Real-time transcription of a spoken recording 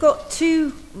Got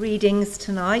two readings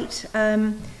tonight.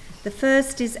 The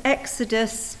first is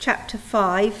Exodus chapter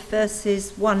 5,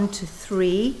 verses 1 to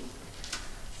 3,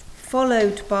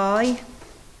 followed by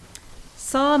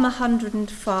Psalm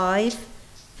 105,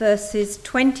 verses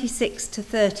 26 to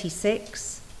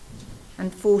 36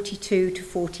 and 42 to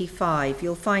 45.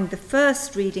 You'll find the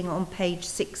first reading on page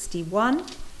 61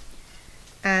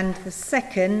 and the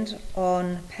second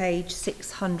on page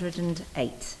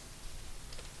 608.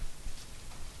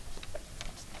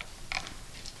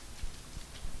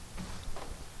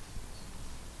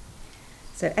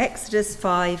 So Exodus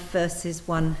 5, verses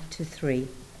 1 to 3.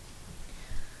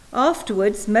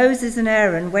 Afterwards, Moses and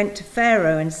Aaron went to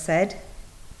Pharaoh and said,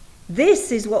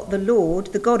 "This is what the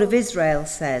Lord, the God of Israel,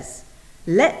 says.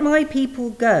 Let my people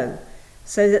go,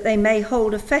 so that they may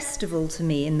hold a festival to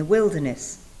me in the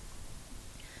wilderness."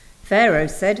 Pharaoh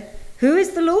said, "Who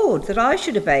is the Lord, that I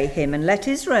should obey him and let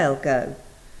Israel go?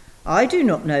 I do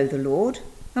not know the Lord,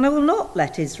 and I will not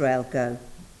let Israel go."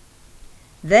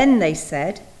 Then they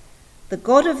said, "The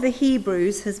God of the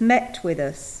Hebrews has met with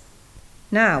us.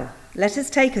 Now, let us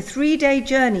take a 3-day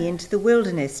journey into the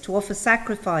wilderness to offer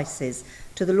sacrifices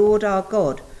to the Lord our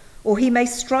God, or he may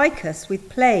strike us with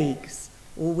plagues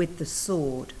or with the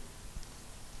sword."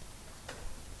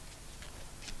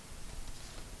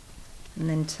 And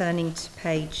then turning to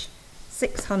page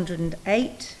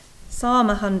 608, Psalm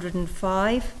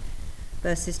 105,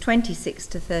 verses 26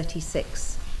 to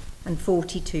 36 and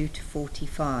 42 to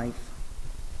 45.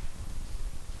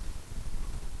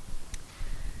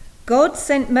 God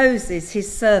sent Moses,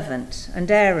 his servant,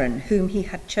 and Aaron, whom he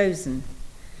had chosen.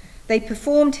 They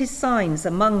performed his signs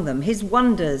among them, his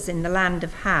wonders in the land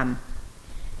of Ham.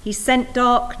 He sent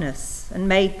darkness and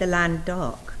made the land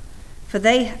dark,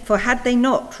 for had they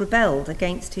not rebelled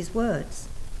against his words?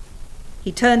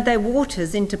 He turned their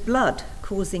waters into blood,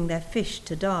 causing their fish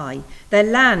to die. Their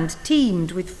land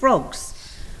teemed with frogs,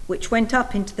 which went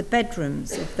up into the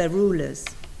bedrooms of their rulers.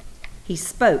 He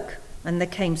spoke, and there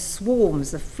came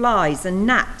swarms of flies and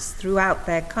gnats throughout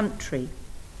their country.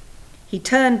 He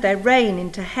turned their rain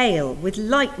into hail, with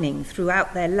lightning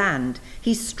throughout their land.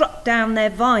 He struck down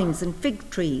their vines and fig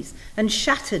trees, and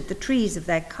shattered the trees of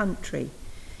their country.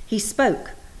 He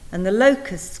spoke, and the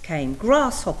locusts came,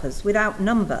 grasshoppers without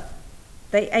number.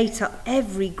 They ate up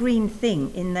every green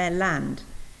thing in their land,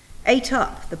 ate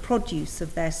up the produce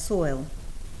of their soil.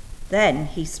 Then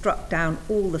he struck down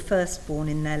all the firstborn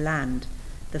in their land,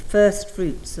 the first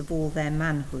fruits of all their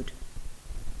manhood.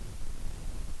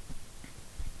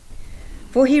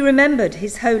 For he remembered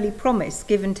his holy promise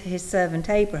given to his servant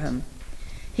Abraham.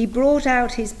 He brought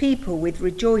out his people with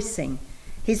rejoicing,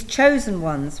 his chosen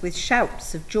ones with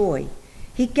shouts of joy.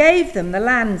 He gave them the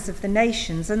lands of the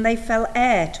nations, and they fell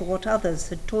heir to what others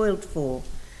had toiled for,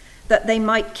 that they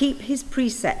might keep his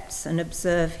precepts and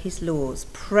observe his laws.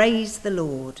 Praise the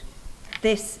Lord.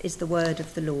 This is the word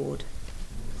of the Lord.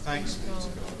 Thanks be to God.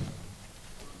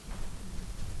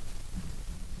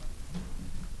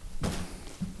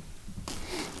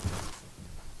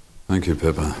 Thank you,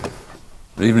 Pippa.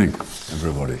 Good evening,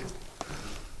 everybody.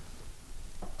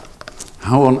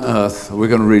 How on earth are we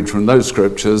going to read from those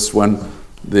scriptures when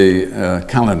the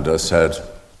calendar said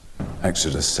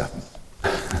Exodus 7?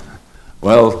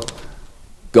 Well,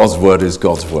 God's word is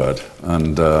God's word,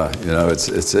 and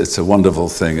it's a wonderful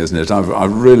thing, isn't it? I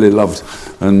really loved,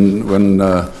 and when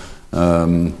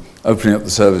opening up the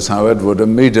service, how Edward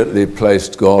immediately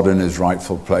placed God in his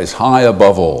rightful place, high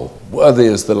above all, worthy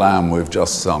is the Lamb we've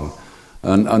just sung,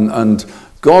 and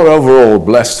God overall,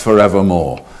 blessed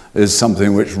forevermore, is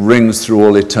something which rings through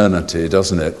all eternity,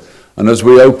 doesn't it? And as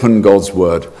we open God's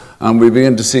word and we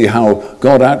begin to see how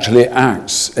God actually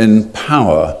acts in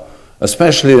power,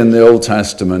 especially in the Old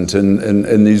Testament,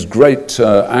 in these great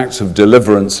acts of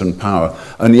deliverance and power.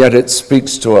 And yet it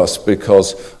speaks to us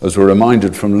because, as we're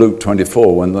reminded from Luke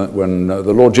 24, when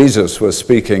the Lord Jesus was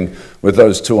speaking with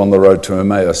those two on the road to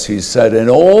Emmaus, he said, in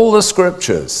all the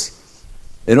scriptures,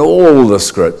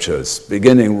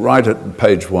 beginning right at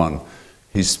page 1,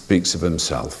 he speaks of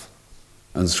himself.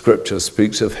 And scripture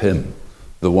speaks of him,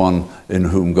 the one in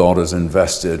whom God has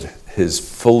invested his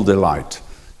full delight,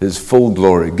 his full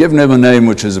glory, given him a name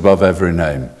which is above every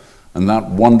name. And that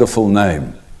wonderful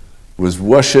name was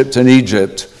worshipped in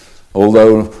Egypt,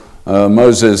 although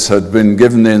Moses had been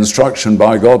given the instruction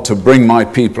by God to bring my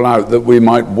people out that we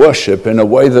might worship in a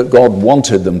way that God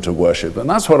wanted them to worship. And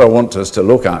that's what I want us to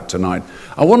look at tonight.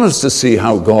 I want us to see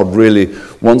how God really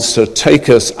wants to take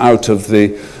us out of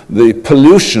the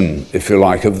pollution, if you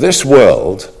like, of this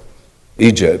world,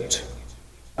 Egypt,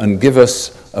 and give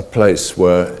us a place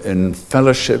where in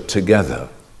fellowship together,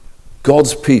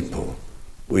 God's people,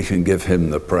 we can give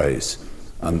him the praise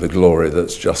and the glory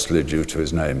that's justly due to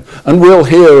his name. And we'll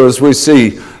hear, as we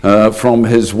see from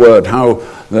his word, how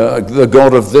the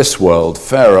God of this world,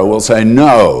 Pharaoh, will say,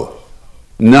 no,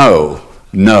 no,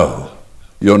 no.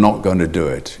 You're not going to do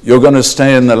it. You're going to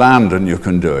stay in the land and you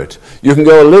can do it. You can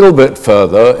go a little bit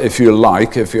further if you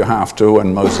like, if you have to,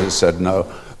 and Moses said no,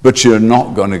 but you're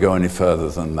not going to go any further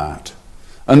than that.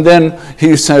 And then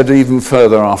he said even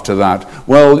further after that,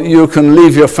 well, you can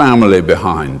leave your family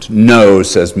behind. No,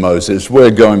 says Moses,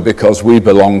 we're going because we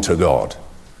belong to God.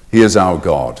 He is our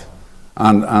God.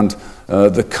 And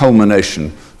the culmination,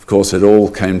 of course, it all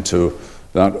came to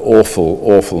that awful,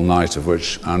 awful night of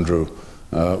which Andrew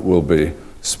will be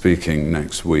speaking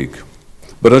next week.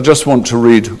 But I just want to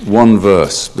read one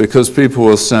verse, because people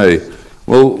will say,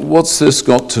 well, what's this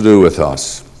got to do with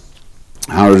us?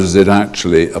 How does it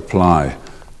actually apply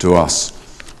to us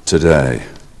today?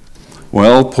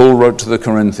 Well, Paul wrote to the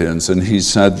Corinthians and he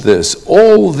said this,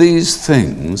 all these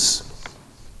things,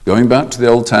 going back to the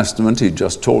Old Testament, he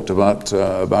just talked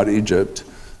about Egypt,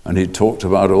 and he talked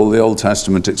about all the Old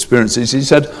Testament experiences. He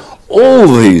said, all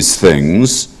these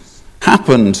things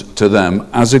happened to them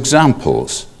as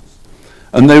examples,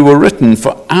 and they were written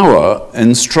for our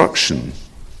instruction,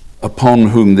 upon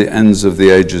whom the ends of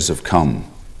the ages have come.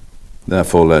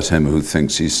 Therefore let him who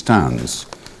thinks he stands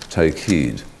take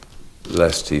heed,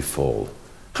 lest he fall.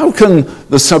 How can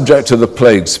the subject of the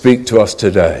plague speak to us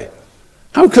today?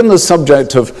 How can the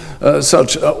subject of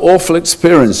such awful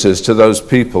experiences to those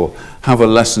people have a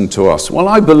lesson to us? Well,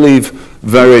 I believe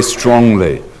very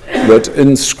strongly that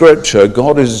in Scripture,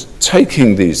 God is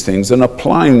taking these things and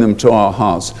applying them to our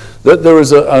hearts. That there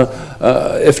is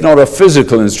if not a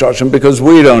physical instruction, because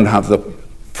we don't have the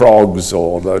frogs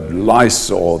or the lice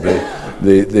or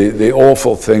the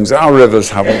awful things. Our rivers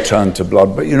haven't turned to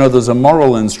blood. But there's a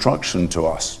moral instruction to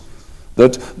us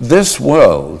that this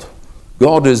world,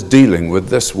 God is dealing with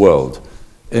this world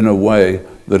in a way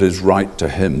that is right to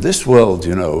him. This world,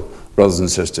 brothers and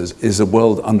sisters, is a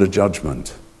world under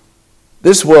judgment.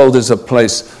 This world is a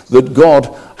place that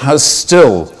God has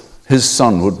still, his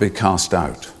son would be cast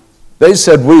out. They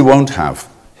said, we won't have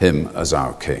him as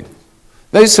our king.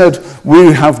 They said,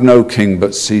 we have no king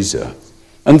but Caesar.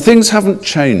 And things haven't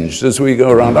changed as we go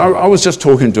around. I was just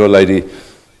talking to a lady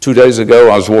 2 days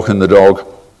ago. I was walking the dog,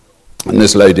 and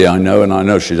this lady I know, and I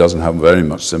know she doesn't have very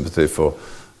much sympathy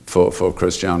for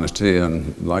Christianity,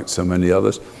 and like so many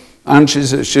others. And she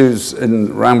was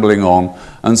rambling on,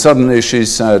 and suddenly she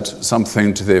said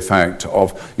something to the effect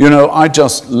of, I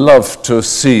just love to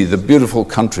see the beautiful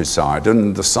countryside,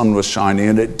 and the sun was shining,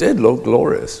 and it did look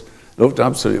glorious. It looked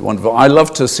absolutely wonderful. I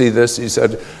love to see this, she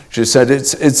said,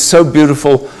 it's so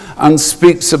beautiful and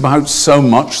speaks about so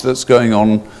much that's going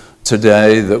on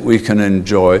today that we can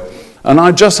enjoy. And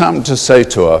I just happened to say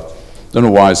to her, don't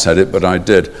know why I said it, but I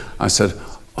did. I said,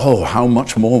 oh, how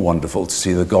much more wonderful to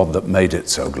see the God that made it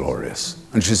so glorious.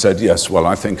 And she said, yes, well,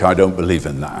 I don't believe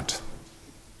in that.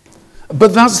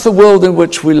 But that's the world in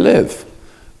which we live.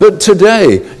 But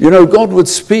today, God would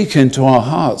speak into our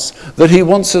hearts that he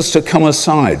wants us to come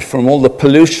aside from all the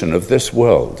pollution of this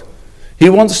world. He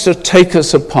wants to take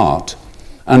us apart,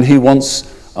 and he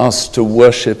wants us to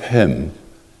worship him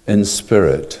in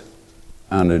spirit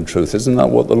and in truth. Isn't that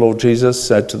what the Lord Jesus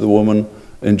said to the woman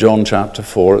in John chapter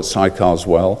 4 at Sychar's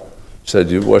well? She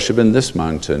said, you worship in this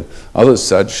mountain. Others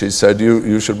said, she said,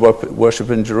 you should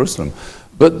worship in Jerusalem.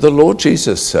 But the Lord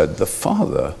Jesus said, the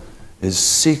Father is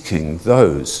seeking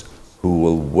those who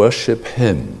will worship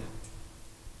him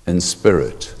in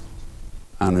spirit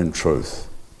and in truth.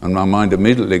 And my mind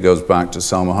immediately goes back to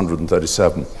Psalm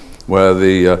 137, where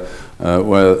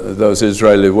those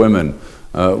Israeli women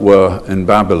were in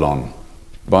Babylon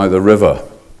by the river.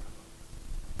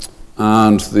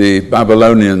 And the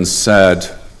Babylonians said,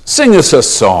 sing us a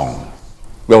song.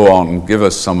 Go on, give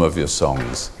us some of your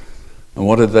songs. And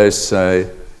what did they say?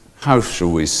 How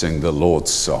shall we sing the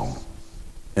Lord's song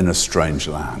in a strange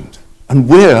land? And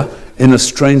we're in a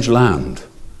strange land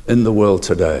in the world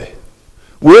today.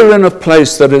 We're in a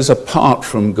place that is apart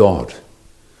from God.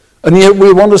 And yet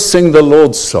we want to sing the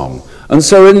Lord's song. And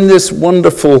so in this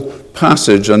wonderful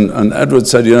passage, and Edward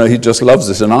said, he just loves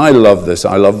this, and I love this.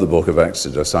 I love the book of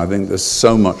Exodus. I think there's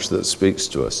so much that speaks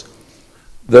to us.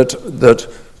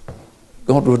 That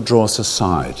God would draw us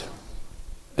aside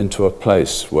into a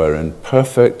place where in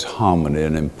perfect harmony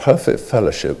and in perfect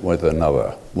fellowship with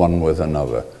another, one with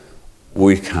another,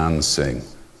 we can sing,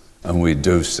 and we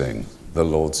do sing the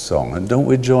Lord's song. And don't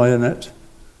we joy in it?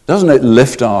 Doesn't it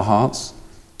lift our hearts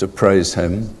to praise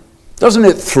him? Doesn't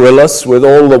it thrill us with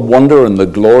all the wonder and the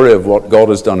glory of what God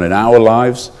has done in our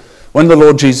lives? When the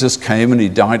Lord Jesus came and he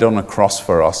died on a cross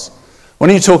for us, when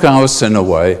he took our sin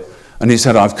away, And he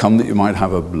said, I've come that you might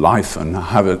have a life and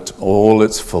have it all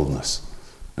its fullness.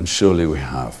 And surely we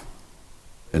have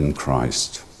in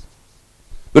Christ.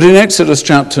 But in Exodus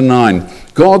chapter 9,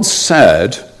 God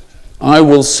said, I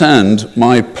will send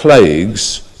my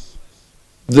plagues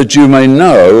that you may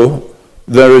know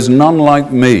there is none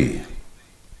like me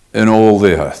in all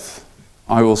the earth.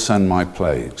 I will send my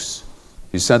plagues.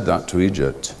 He said that to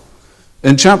Egypt.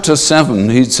 In chapter 7,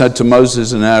 he said to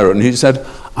Moses and Aaron, he said,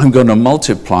 I'm going to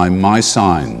multiply my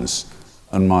signs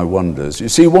and my wonders. You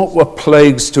see, what were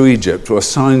plagues to Egypt were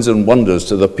signs and wonders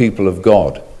to the people of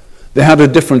God. They had a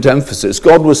different emphasis.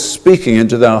 God was speaking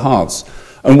into their hearts.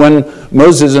 And when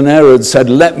Moses and Aaron said,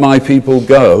 let my people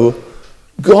go,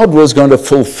 God was going to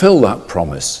fulfill that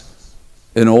promise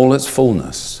in all its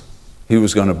fullness. He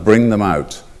was going to bring them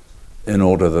out in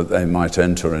order that they might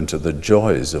enter into the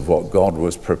joys of what God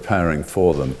was preparing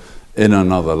for them in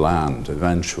another land,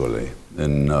 eventually,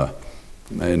 in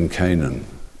Canaan.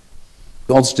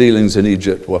 God's dealings in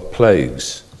Egypt were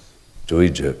plagues to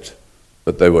Egypt,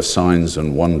 but they were signs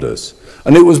and wonders.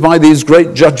 And it was by these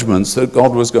great judgments that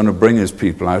God was going to bring his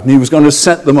people out, and he was going to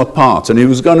set them apart, and he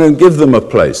was going to give them a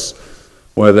place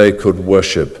where they could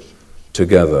worship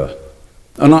together.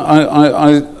 And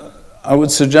I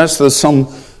would suggest there's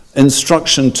some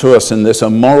instruction to us in this, a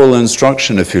moral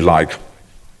instruction, if you like,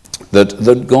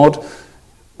 that God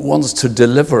wants to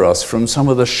deliver us from some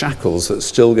of the shackles that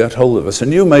still get hold of us.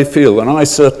 And you may feel, and I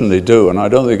certainly do, and I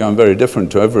don't think I'm very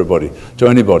different to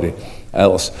anybody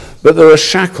else, but there are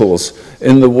shackles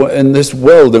in this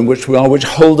world in which we are, which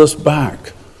hold us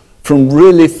back from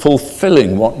really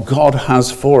fulfilling what God has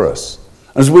for us.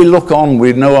 As we look on,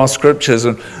 we know our scriptures,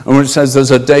 and when it says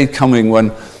there's a day coming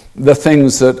when the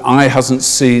things that eye hasn't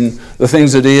seen, the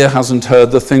things that ear hasn't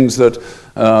heard, the things that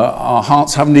our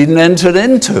hearts haven't even entered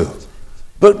into.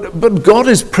 But God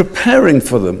is preparing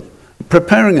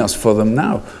us for them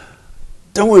now.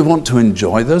 Don't we want to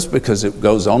enjoy this? Because it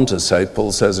goes on to say,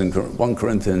 Paul says in 1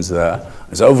 Corinthians there,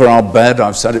 it's over our bed,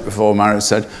 I've said it before, Mary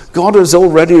said, God is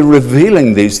already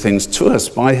revealing these things to us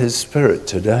by his Spirit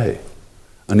today.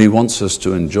 And he wants us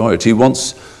to enjoy it. He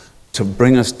wants to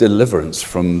bring us deliverance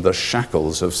from the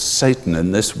shackles of Satan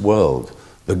in this world,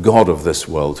 the God of this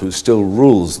world, who still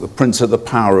rules, the prince of the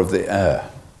power of the air.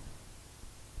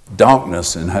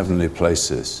 Darkness in heavenly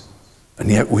places. And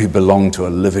yet we belong to a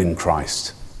living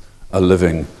Christ, a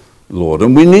living Lord.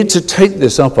 And we need to take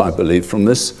this up, I believe, from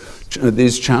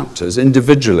these chapters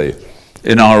individually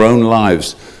in our own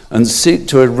lives and seek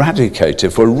to eradicate.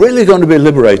 If we're really going to be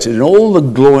liberated in all the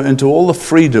glory, into all the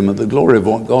freedom and the glory of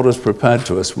what God has prepared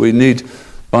to us, we need,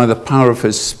 by the power of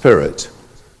his Spirit,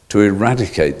 to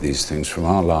eradicate these things from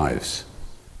our lives,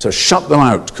 to shut them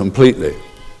out completely,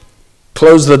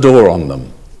 close the door on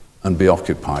them, and be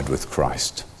occupied with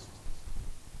Christ,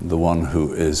 the one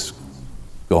who is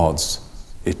God's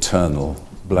eternal,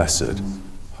 blessed,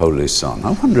 holy Son.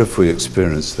 I wonder if we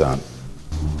experience that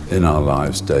in our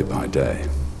lives day by day.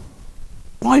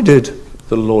 Why did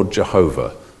the Lord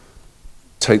Jehovah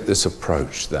take this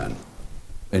approach then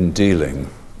in dealing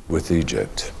with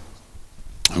Egypt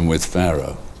and with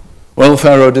Pharaoh? Well,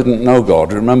 Pharaoh didn't know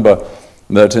God. Remember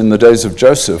that in the days of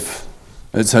Joseph,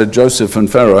 it said Joseph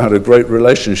and Pharaoh had a great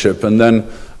relationship, and then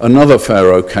another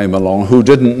Pharaoh came along who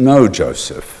didn't know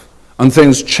Joseph, and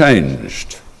things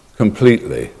changed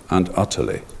completely and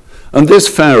utterly. And this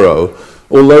Pharaoh,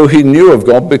 although he knew of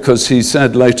God, because he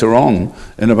said later on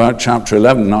in about chapter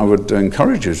 11, and I would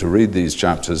encourage you to read these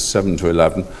chapters 7 to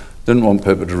 11. Didn't want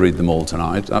Pippa to read them all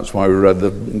tonight. That's why we read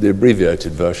the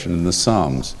abbreviated version in the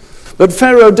Psalms. But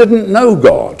Pharaoh didn't know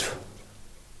God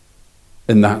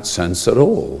in that sense at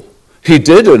all. He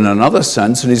did in another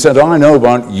sense, and he said, I know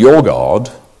about your God,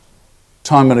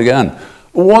 time and again.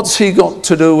 What's he got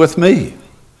to do with me?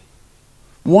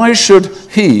 Why should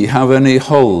he have any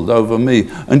hold over me?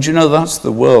 And you know, that's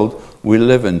the world we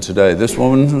live in today. This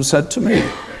woman who said to me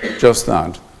just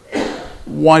that.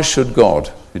 Why should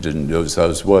God? He didn't use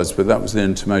those words, but that was the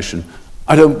intimation.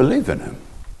 I don't believe in him.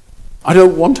 I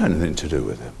don't want anything to do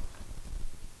with him.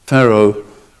 Pharaoh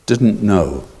didn't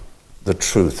know the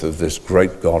truth of this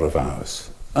great God of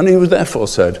ours. And he therefore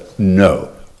said,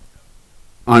 no,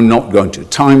 I'm not going to.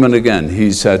 Time and again,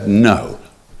 he said no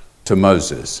to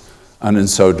Moses. And in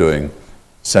so doing,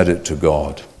 said it to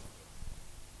God.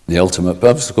 The ultimate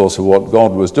purpose, of course, of what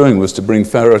God was doing was to bring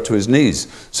Pharaoh to his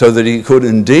knees so that he could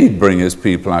indeed bring his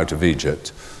people out of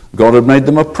Egypt. God had made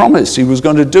them a promise. He was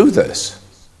going to do this.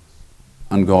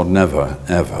 And God never,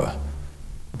 ever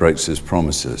breaks his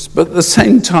promises. But at the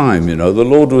same time, the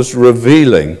Lord was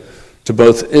revealing to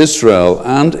both Israel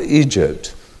and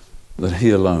Egypt that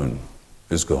he alone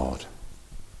is God.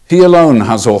 He alone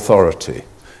has authority.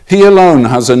 He alone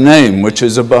has a name which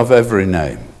is above every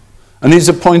name. And he's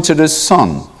appointed his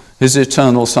Son, his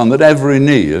eternal Son, that every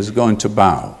knee is going to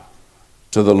bow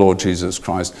to the Lord Jesus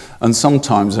Christ. And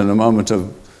sometimes in a moment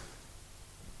of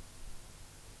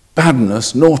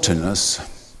badness,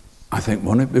 naughtiness, I think,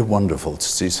 wouldn't it be wonderful to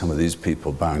see some of these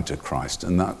people bowing to Christ?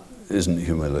 And that isn't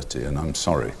humility, and I'm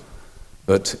sorry.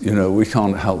 But, we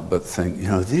can't help but think,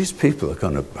 these people are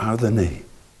going to bow the knee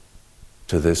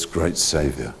to this great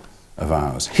Saviour of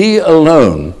ours. He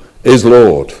alone is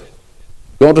Lord.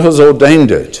 God has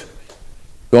ordained it.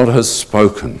 God has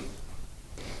spoken.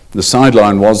 The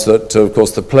sideline was that, of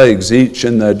course, the plagues, each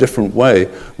in their different way,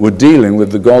 were dealing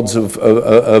with the gods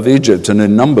of Egypt. And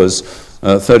in Numbers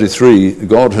 33,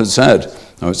 God had said,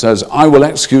 it says, I will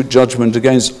execute judgment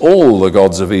against all the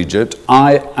gods of Egypt.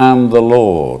 I am the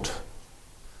Lord.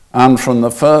 And from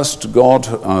the first god,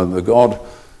 the god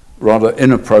rather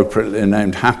inappropriately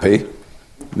named Happy,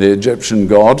 the Egyptian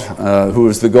god, who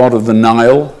was the god of the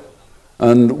Nile,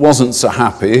 and wasn't so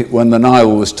happy when the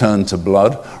Nile was turned to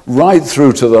blood, right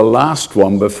through to the last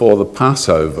one before the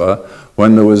Passover,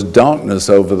 when there was darkness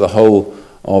over the whole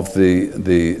of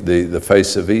the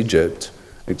face of Egypt,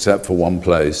 except for one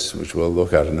place, which we'll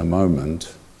look at in a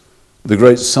moment, the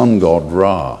great sun god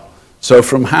Ra. So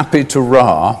from Happy to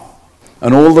Ra,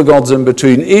 and all the gods in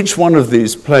between, each one of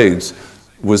these plagues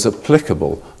was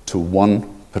applicable to one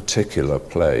particular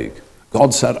plague.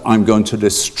 God said, I'm going to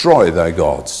destroy their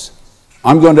gods.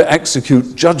 I'm going to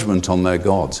execute judgment on their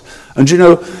gods. And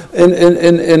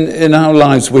in our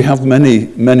lives we have many,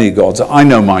 many gods. I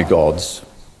know my gods.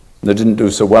 They didn't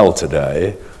do so well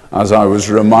today, as I was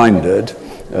reminded.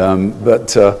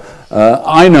 But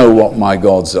I know what my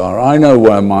gods are. I know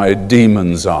where my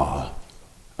demons are.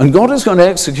 And God is going to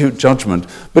execute judgment.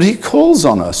 But he calls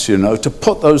on us, to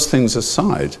put those things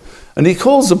aside. And he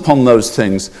calls upon those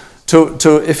things to,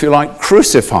 if you like,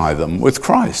 crucify them with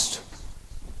Christ.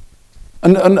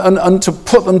 And to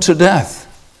put them to death,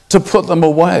 to put them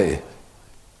away,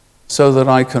 so that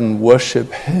I can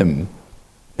worship him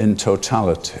in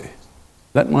totality.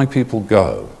 Let my people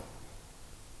go.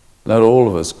 Let all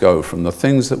of us go from the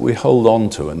things that we hold on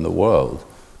to in the world,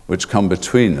 which come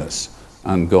between us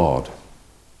and God.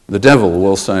 The devil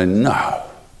will say, no,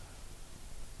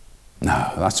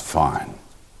 that's fine.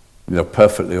 You're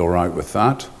perfectly all right with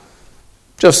that.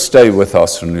 Just stay with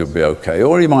us and you'll be okay.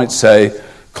 Or he might say,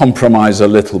 compromise a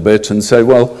little bit and say,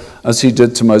 well, as he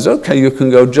did to Moses, okay, you can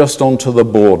go just onto the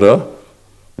border.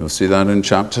 You'll see that in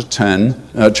chapters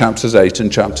 8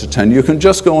 and chapter 10. You can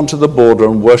just go onto the border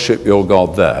and worship your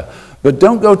God there. But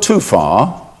don't go too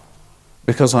far,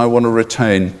 because I want to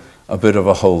retain a bit of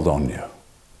a hold on you.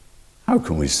 How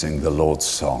can we sing the Lord's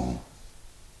song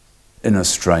in a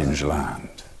strange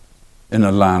land, in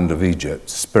a land of Egypt,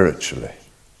 spiritually?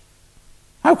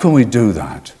 How can we do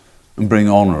that and bring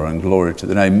honor and glory to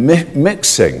the name,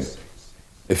 mixing,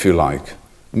 if you like,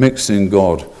 mixing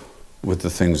God with the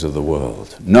things of the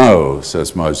world? No,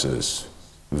 says Moses.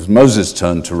 It was Moses'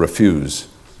 turn to refuse.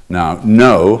 Now,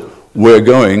 no, we're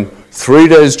going 3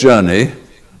 days' journey,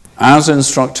 as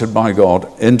instructed by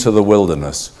God, into the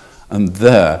wilderness, and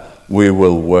there we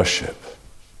will worship.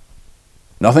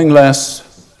 Nothing less.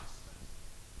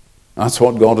 That's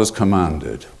what God has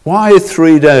commanded. Why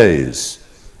 3 days?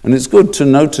 And it's good to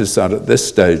notice that at this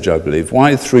stage, I believe.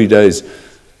 Why 3 days?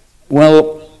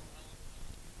 Well,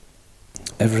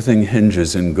 everything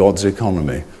hinges in God's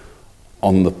economy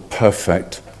on the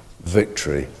perfect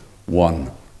victory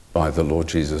won by the Lord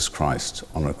Jesus Christ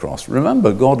on a cross.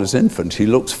 Remember, God is infinite. He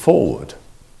looks forward.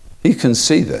 He can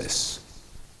see this.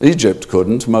 Egypt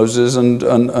couldn't. Moses and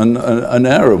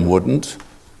Aaron wouldn't.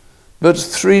 But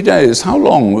 3 days. How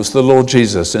long was the Lord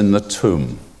Jesus in the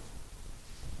tomb?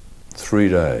 3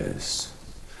 days.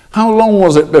 How long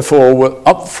was it before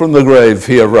up from the grave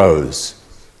he arose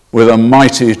with a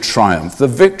mighty triumph, the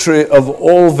victory of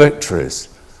all victories?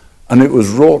 And it was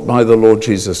wrought by the Lord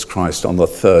Jesus Christ on the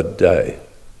third day.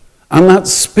 And that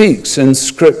speaks in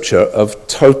Scripture of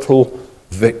total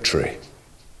victory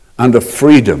and of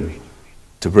freedom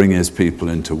to bring his people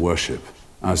into worship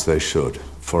as they should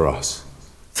for us.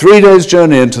 3 days'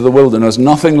 journey into the wilderness,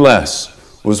 nothing less,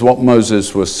 was what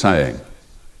Moses was saying.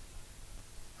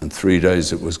 And 3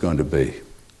 days it was going to be.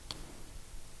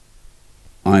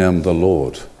 I am the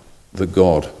Lord, the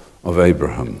God of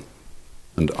Abraham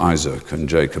and Isaac and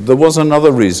Jacob. There was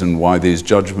another reason why these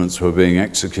judgments were being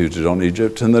executed on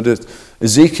Egypt, and that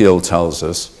Ezekiel tells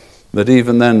us that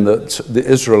even then that the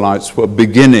Israelites were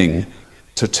beginning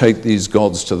to take these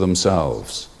gods to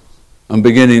themselves and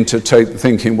beginning to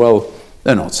thinking, well,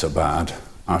 they're not so bad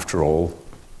after all.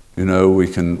 We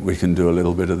can do a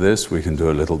little bit of this, we can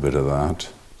do a little bit of that.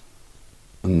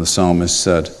 And the psalmist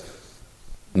said,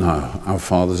 no, our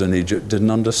fathers in Egypt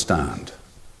didn't understand.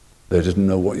 They didn't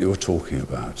know what you were talking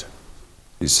about,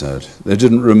 he said. They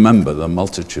didn't remember the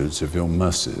multitudes of your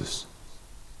mercies.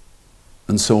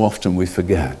 And so often we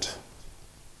forget.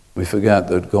 We forget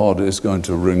that God is going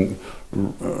to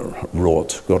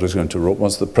wrought. God is going to wrought.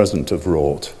 What's the present of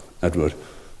wrought, Edward?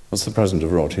 What's the present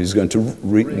of wrought? He's going to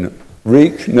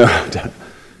wreak? No,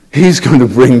 he's going to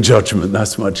bring judgment.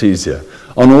 That's much easier.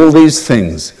 On all these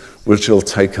things which will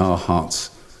take our hearts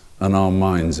and our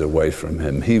minds away from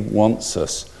him. He wants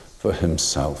us for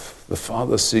himself. The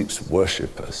Father seeks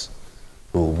worshippers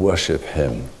who will worship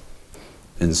him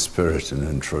in spirit and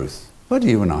in truth. Where do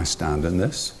you and I stand in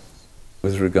this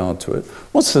with regard to it?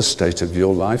 What's the state of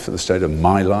your life or the state of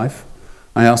my life?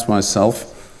 I ask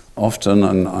myself often,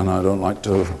 and I don't like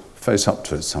to face up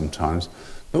to it sometimes,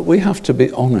 but we have to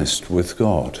be honest with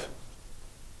God.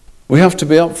 We have to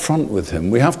be upfront with him.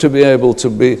 We have to be able to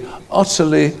be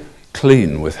utterly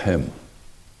clean with him,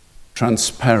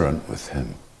 transparent with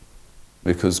him,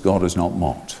 because God is not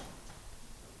mocked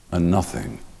and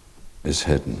nothing is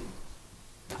hidden.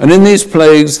 And in these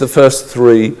plagues, the first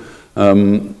three,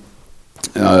 even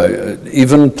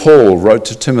Paul wrote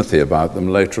to Timothy about them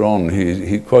later on.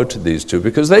 He quoted these two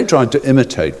because they tried to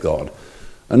imitate God.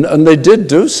 And they did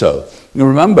do so. You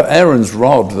remember Aaron's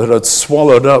rod that had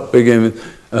swallowed up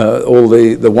all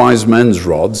the wise men's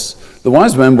rods. The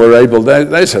wise men were able,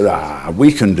 they said,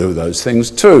 we can do those things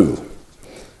too.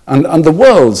 And the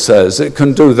world says it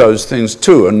can do those things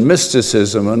too, and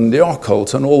mysticism and the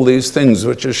occult and all these things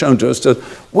which are shown to us that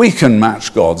we can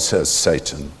match God, says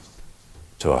Satan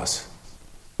to us.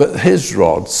 But his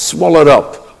rod swallowed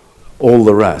up all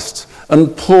the rest.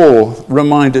 And Paul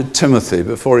reminded Timothy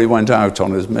before he went out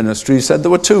on his ministry, he said there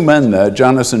were two men there,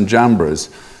 Jannes and Jambres,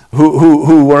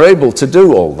 who were able to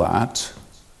do all that.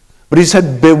 But he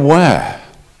said, beware.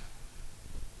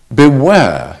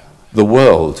 Beware the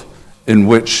world in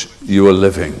which you are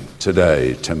living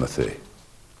today, Timothy.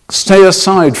 Stay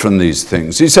aside from these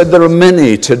things. He said there are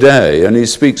many today, and he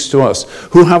speaks to us,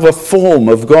 who have a form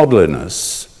of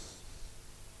godliness,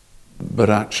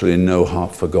 but actually no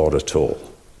heart for God at all,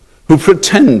 who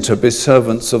pretend to be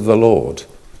servants of the Lord,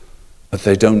 but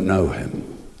they don't know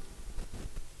him.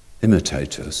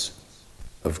 Imitators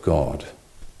of God.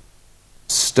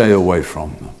 Stay away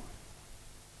from them.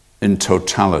 In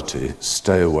totality,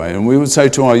 stay away. And we would say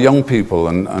to our young people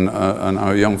and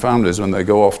our young families when they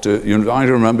go off to I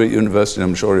remember at university,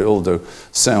 I'm sure you all do,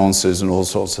 seances and all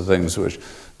sorts of things which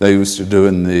they used to do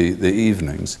in the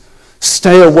evenings.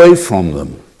 Stay away from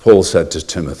them, Paul said to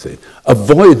Timothy.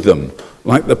 Avoid them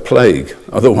like the plague,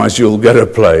 otherwise you'll get a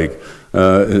plague,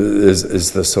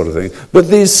 is the sort of thing. But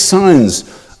these signs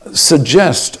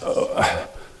suggest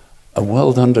a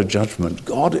world under judgment.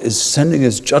 God is sending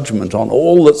his judgment on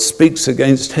all that speaks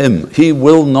against him. He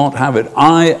will not have it.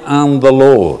 I am the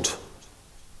Lord.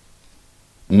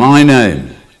 My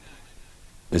name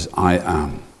is I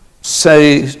am.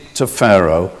 Say to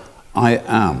Pharaoh, I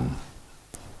am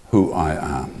who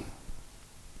I am.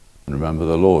 And remember,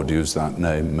 the Lord used that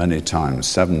name many times,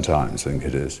 7 times, I think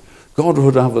it is. God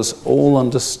would have us all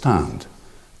understand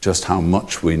just how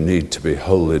much we need to be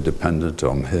wholly dependent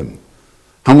on him.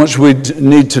 How much we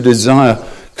need to desire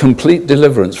complete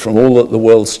deliverance from all that the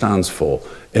world stands for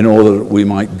in order that we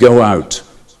might go out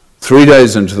 3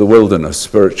 days into the wilderness,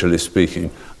 spiritually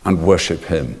speaking, and worship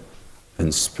him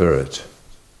in spirit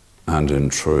and in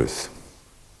truth.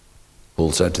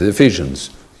 Paul said to the Ephesians,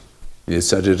 he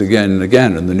said it again and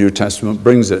again, and the New Testament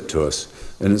brings it to us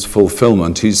in its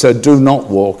fulfillment. He said, do not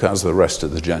walk as the rest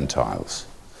of the Gentiles.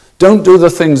 Don't do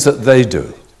the things that they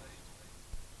do.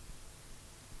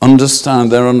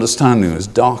 Their understanding was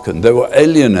darkened. They were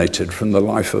alienated from the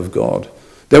life of God.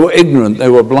 They were ignorant. They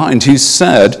were blind. He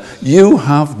said, you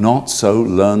have not so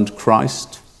learned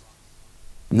Christ.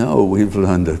 No, we've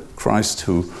learned a Christ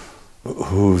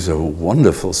who's a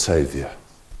wonderful Savior,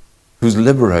 who's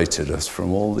liberated us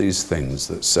from all these things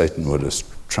that Satan would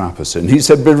trap us in. He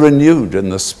said, be renewed in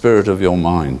the spirit of your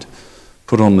mind.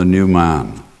 Put on the new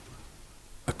man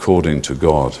according to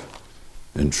God,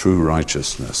 in true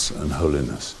righteousness and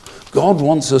holiness. God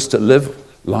wants us to live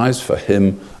lives for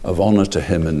him, of honor to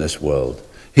him in this world.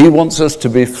 He wants us to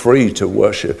be free to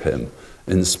worship him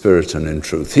in spirit and in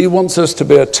truth. He wants us to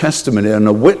be a testimony and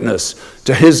a witness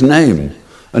to his name,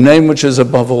 a name which is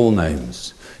above all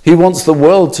names. He wants the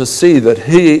world to see that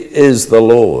he is the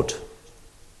Lord,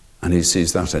 and he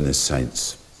sees that in his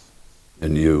saints,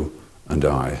 in you and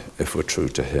I, if we're true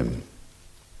to him.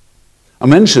 I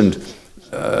mentioned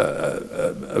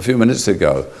a few minutes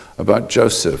ago about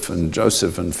Joseph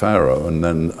and Pharaoh, and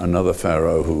then another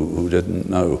Pharaoh who didn't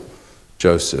know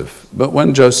Joseph. But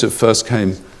when Joseph first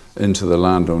came into the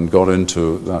land and got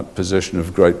into that position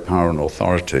of great power and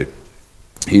authority,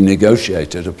 he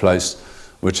negotiated a place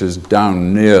which is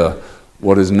down near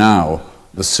what is now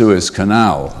the Suez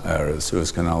Canal area. The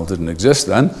Suez Canal didn't exist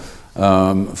then,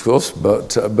 of course,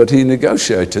 but he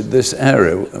negotiated this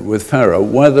area with Pharaoh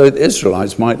where the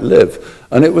Israelites might live.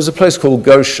 And it was a place called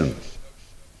Goshen.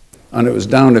 And it was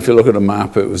down, if you look at a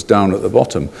map, it was down at the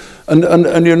bottom.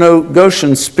 And you know,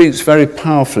 Goshen speaks very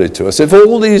powerfully to us. If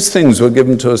all these things were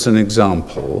given to us an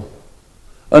example,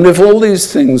 and if all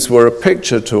these things were a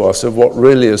picture to us of what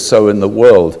really is so in the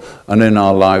world and in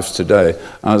our lives today,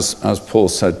 as Paul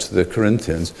said to the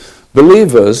Corinthians,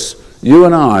 believers, you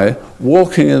and I,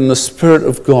 walking in the Spirit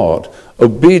of God,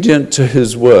 obedient to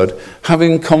his word,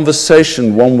 having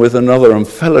conversation one with another and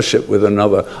fellowship with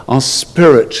another, are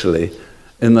spiritually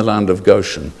in the land of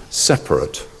Goshen,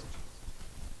 separate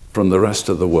from the rest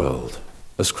of the world.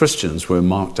 As Christians, we're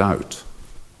marked out.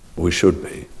 We should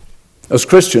be. As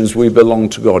Christians, we belong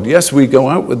to God. Yes, we go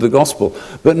out with the gospel,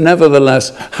 but nevertheless,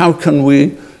 how can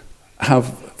we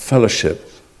have fellowship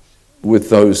with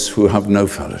those who have no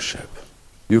fellowship?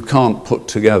 You can't put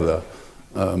together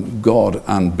God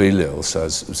and Belial,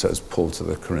 says Paul to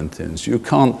the Corinthians. You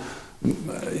can't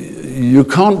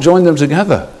join them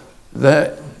together.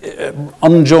 They're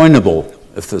unjoinable,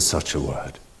 if there's such a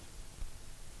word.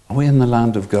 Are we in the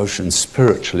land of Goshen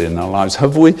spiritually in our lives?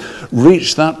 Have we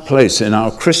reached that place in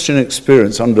our Christian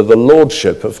experience under the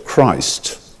lordship of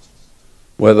Christ,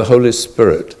 where the Holy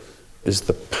Spirit is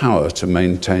the power to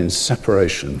maintain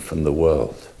separation from the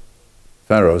world?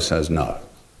 Pharaoh says no.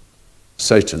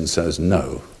 Satan says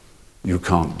no, you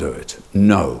can't do it.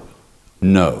 No,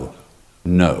 no,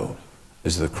 no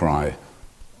is the cry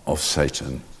of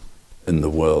Satan in the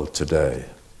world today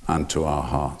and to our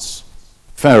hearts.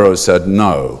 Pharaoh said,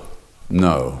 no,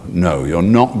 no, no, you're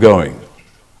not going.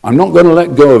 I'm not going to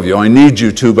let go of you. I need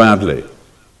you too badly.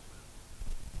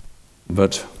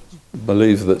 But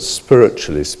believe that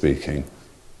spiritually speaking,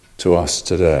 to us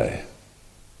today,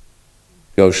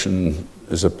 Goshen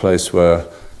is a place where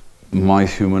my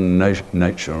human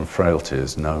nature and frailty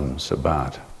is known so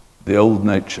bad. The old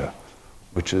nature,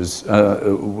 which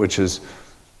is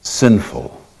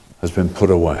sinful, has been put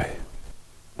away.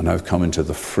 And I've come into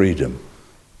the freedom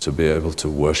to be able to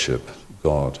worship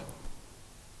God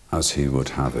as he would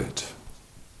have it.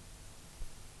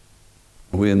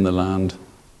 Are we in the land,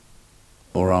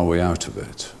 or are we out of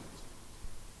it?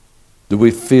 Do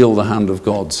we feel the hand of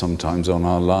God sometimes on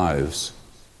our lives,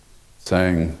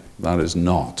 saying that is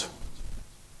not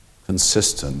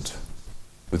consistent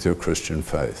with your Christian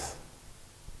faith?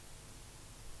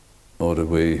 Or do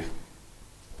we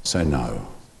say no,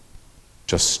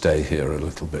 just stay here a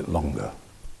little bit longer,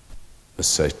 as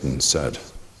Satan said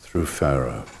through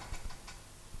Pharaoh?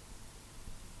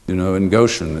 You know, in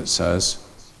Goshen it says,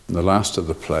 in the last of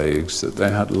the plagues, that they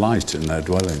had light in their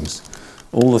dwellings.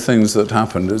 All the things that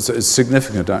happened, it's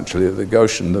significant actually at the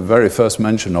Goshen, the very first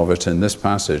mention of it in this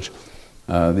passage,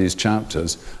 these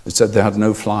chapters, it said they had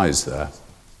no flies there.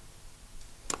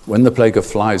 When the plague of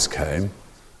flies came,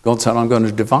 God said, I'm going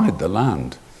to divide the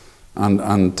land.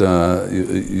 And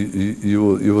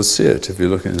you will see it if you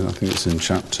look at it. I think it's in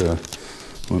chapter,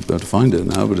 I won't be able to find it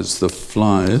now, but it's the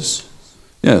flies.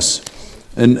 Yes,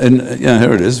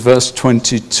 here it is, verse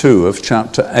 22 of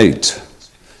chapter 8.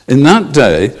 In that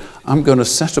day, I'm going to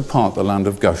set apart the land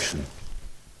of Goshen,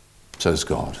 says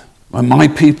God, where my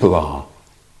people are.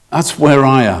 That's where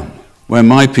I am, where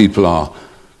my people are.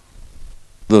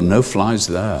 There are no flies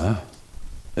there.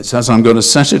 It says, I'm going to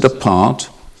set it apart,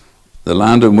 the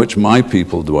land in which my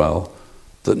people dwell,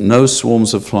 that no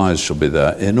swarms of flies shall be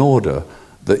there, in order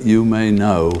that you may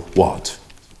know what?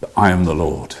 That I am the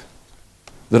Lord.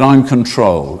 That I'm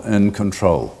in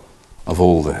control of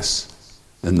all this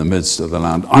in the midst of the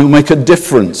land. I'll make a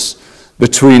difference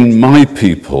between my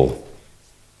people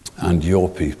and your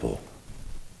people.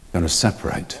 I'm going to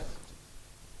separate.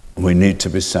 And we need to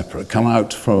be separate. Come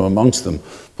out from amongst them.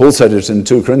 Paul said it in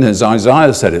 2 Corinthians.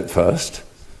 Isaiah said it first.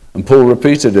 And Paul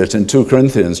repeated it in 2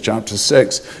 Corinthians chapter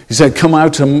 6. He said, come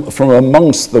out from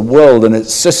amongst the world and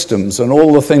its systems and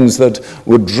all the things that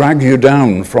would drag you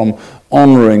down from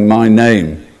honoring my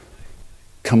name.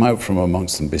 Come out from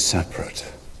amongst them, be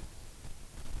separate.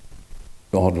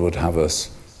 God would have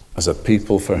us as a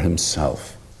people for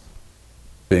himself,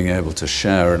 being able to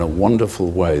share in a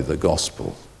wonderful way the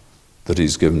gospel that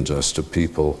he's given to us to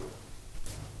people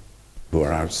who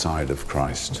are outside of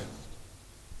Christ.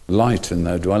 Light in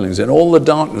their dwellings. In all the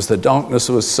darkness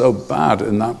was so bad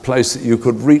in that place that you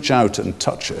could reach out and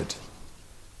touch it.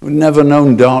 We've never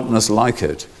known darkness like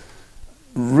it.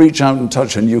 reach out and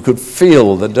touch, and you could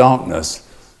feel the darkness.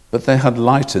 But they had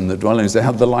light in the dwellings. They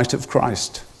had the light of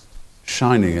Christ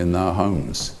shining in their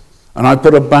homes. And I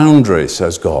put a boundary,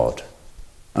 says God,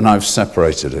 and I've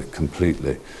separated it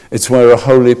completely. It's where a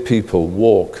holy people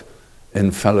walk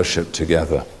in fellowship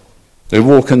together. They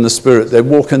walk in the Spirit. They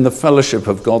walk in the fellowship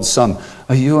of God's Son.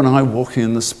 Are you and I walking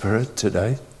in the Spirit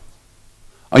today?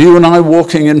 Are you and I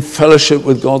walking in fellowship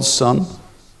with God's Son?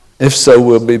 If so,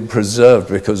 we'll be preserved,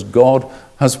 because God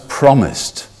has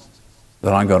promised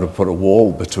that I'm going to put a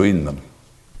wall between them,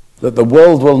 that the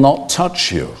world will not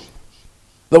touch you,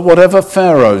 that whatever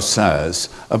Pharaoh says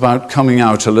about coming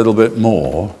out a little bit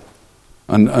more,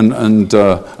 and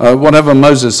whatever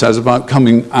Moses says about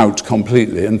coming out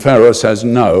completely, and Pharaoh says,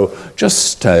 no,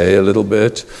 just stay a little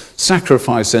bit,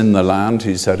 sacrifice in the land,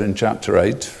 he said in chapter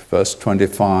 8, verse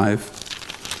 25.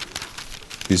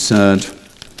 He said,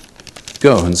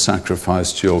 go and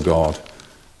sacrifice to your God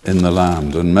in the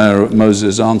land. And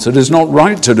Moses answered, it's not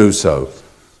right to do so.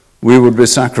 We would be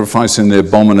sacrificing the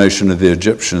abomination of the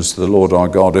Egyptians to the Lord our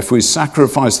God. If we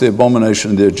sacrifice the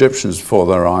abomination of the Egyptians before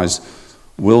their eyes,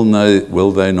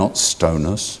 will they not stone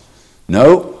us?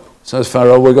 No, says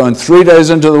Pharaoh, we're going 3 days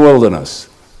into the wilderness.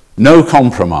 No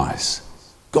compromise.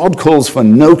 God calls for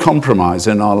no compromise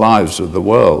in our lives with the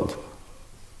world.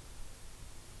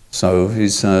 So he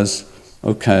says,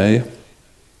 okay,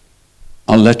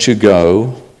 I'll let you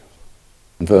go,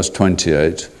 in verse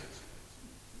 28,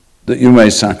 that you may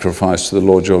sacrifice to the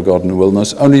Lord your God in the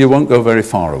wilderness, only you won't go very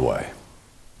far away,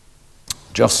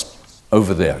 just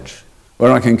over the edge,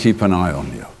 where I can keep an eye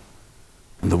on you.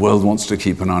 And the world wants to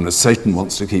keep an eye on us. Satan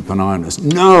wants to keep an eye on us.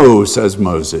 No, says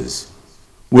Moses,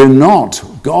 we're not.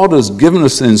 God has given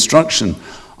us the instruction.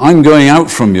 I'm going out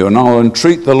from you, and I'll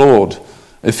entreat the Lord,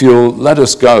 if you'll let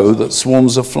us go, that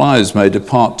swarms of flies may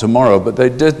depart tomorrow. But they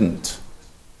didn't,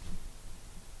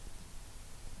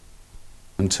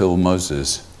 until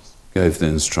Moses gave the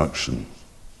instruction.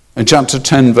 In chapter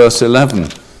 10, verse 11,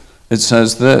 it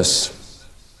says this.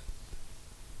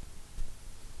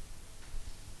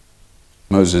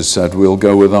 Moses said, we'll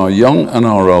go with our young and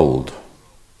our old,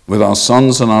 with our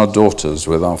sons and our daughters,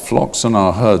 with our flocks and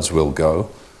our herds we'll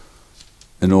go,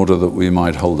 in order that we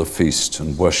might hold a feast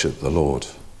and worship the Lord.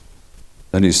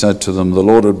 Then he said to them, the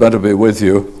Lord had better be with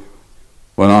you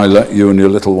when I let you and your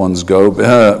little ones go.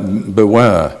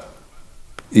 Beware,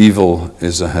 evil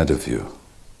is ahead of you.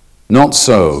 Not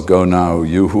so, go now,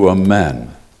 you who are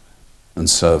men, and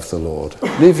serve the Lord.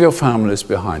 Leave your families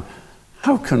behind.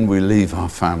 How can we leave our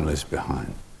families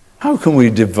behind? How can we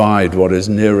divide what is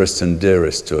nearest and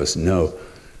dearest to us? No.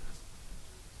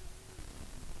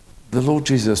 The Lord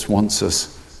Jesus wants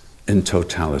us in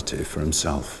totality for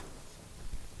himself.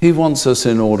 He wants us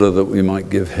in order that we might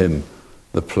give him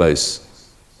the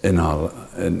place in our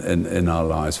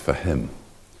lives for him.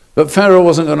 But Pharaoh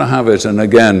wasn't going to have it, and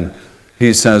again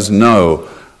he says no.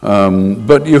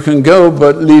 But you can go,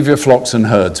 but leave your flocks and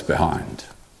herds behind.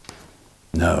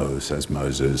 No, says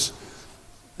Moses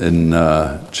in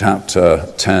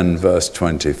chapter 10, verse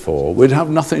 24. We'd have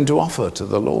nothing to offer to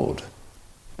the Lord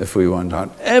if we went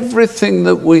out. Everything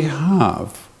that we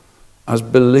have as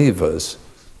believers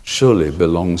surely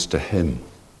belongs to him.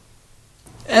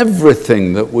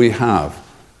 Everything that we have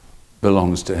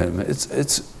belongs to him.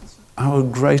 It's our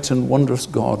great and wondrous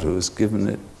God who has given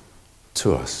it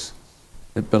to us.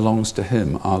 It belongs to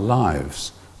him. Our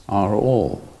lives, our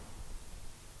all,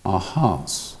 our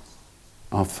hearts,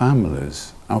 our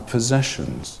families, our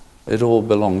possessions, it all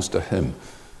belongs to him.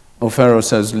 Oh, Pharaoh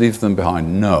says, leave them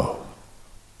behind. No,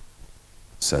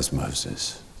 says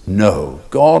Moses. No,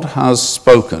 God has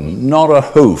spoken. Not a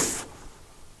hoof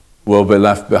will be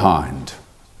left behind.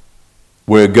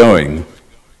 We're going,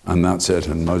 and that's it.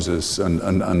 And Moses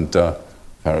and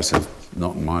Pharaoh said,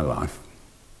 not in my life.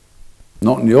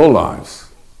 Not in your lives.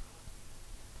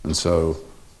 And so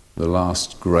the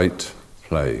last great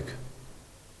plague,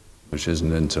 which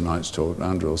isn't in tonight's talk,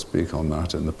 Andrew will speak on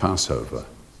that in the Passover.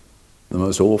 The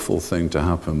most awful thing to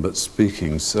happen, but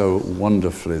speaking so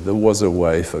wonderfully. There was a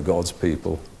way for God's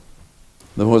people.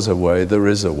 There was a way, there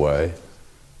is a way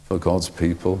for God's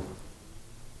people.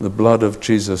 The blood of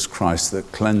Jesus Christ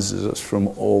that cleanses us from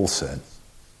all sin.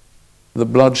 The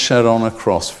blood shed on a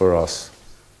cross for us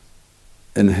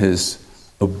in his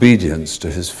obedience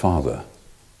to his Father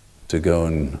to go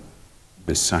and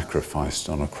be sacrificed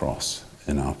on a cross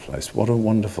in our place. What a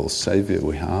wonderful Savior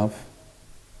we have.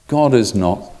 God is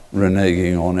not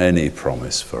reneging on any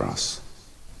promise for us.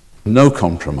 No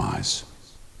compromise.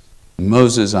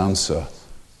 Moses' answer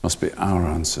must be our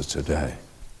answer today.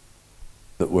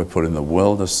 That we're putting the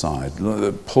world aside.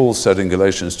 Paul said in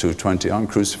Galatians 2:20, I'm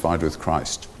crucified with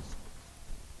Christ.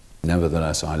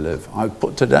 Nevertheless I live. I've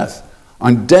put to death.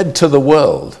 I'm dead to the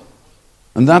world.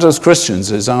 And that as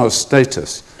Christians is our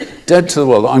status. Dead to the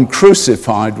world. I'm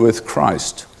crucified with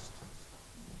Christ.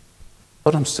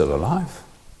 But I'm still alive.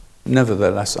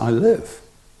 Nevertheless I live.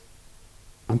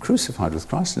 I'm crucified with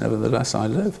Christ, nevertheless I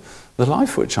live. The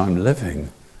life which I'm living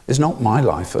is not my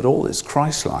life at all, it's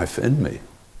Christ's life in me.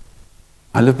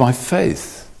 I live by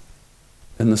faith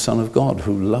in the Son of God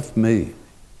who loved me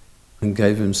and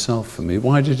gave himself for me.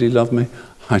 Why did he love me?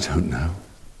 I don't know.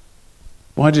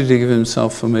 Why did he give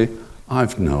himself for me?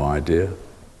 I've no idea.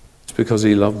 It's because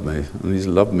he loved me, and he's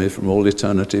loved me from all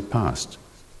eternity past.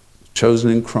 Chosen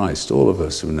in Christ, all of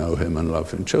us who know him and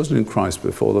love him, chosen in Christ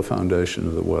before the foundation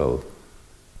of the world.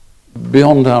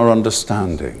 Beyond our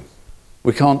understanding.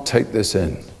 We can't take this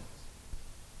in.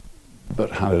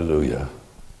 But hallelujah.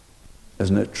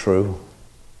 Isn't it true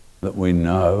that we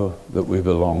know that we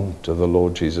belong to the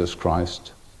Lord Jesus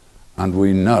Christ? And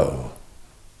we know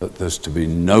that there's to be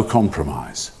no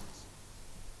compromise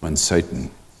when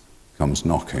Satan comes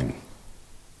knocking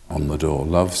on the door.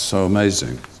 Love so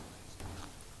amazing,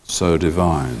 so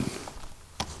divine,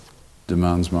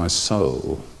 demands my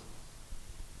soul,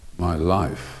 my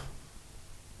life,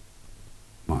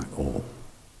 my all.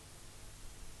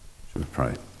 Should we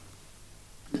pray?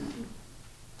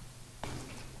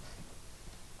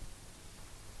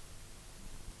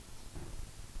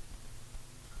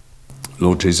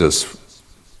 Lord Jesus,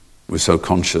 we're so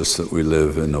conscious that we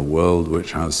live in a world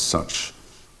which has such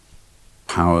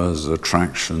powers,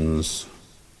 attractions,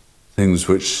 things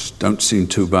which don't seem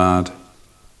too bad,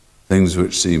 things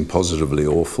which seem positively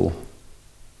awful.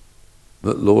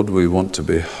 But Lord, we want to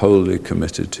be wholly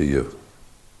committed to you.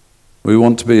 We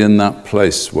want to be in that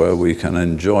place where we can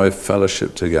enjoy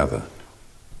fellowship together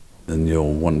in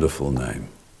your wonderful name.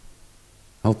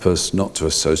 Help us not to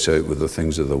associate with the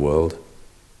things of the world.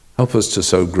 Help us to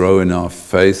so grow in our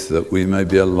faith that we may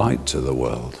be a light to the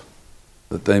world,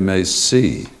 that they may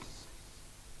see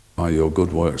by your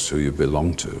good works who you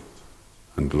belong to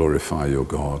and glorify your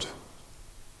God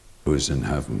who is in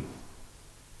heaven.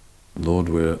 Lord,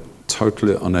 we're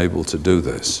totally unable to do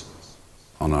this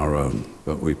on our own,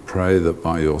 but we pray that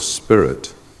by your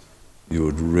Spirit you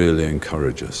would really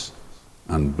encourage us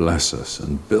and bless us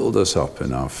and build us up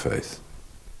in our faith,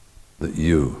 that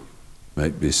you may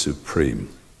be supreme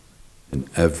in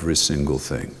every single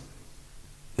thing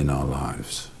in our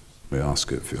lives. We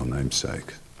ask it for your name's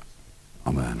sake.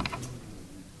 Amen.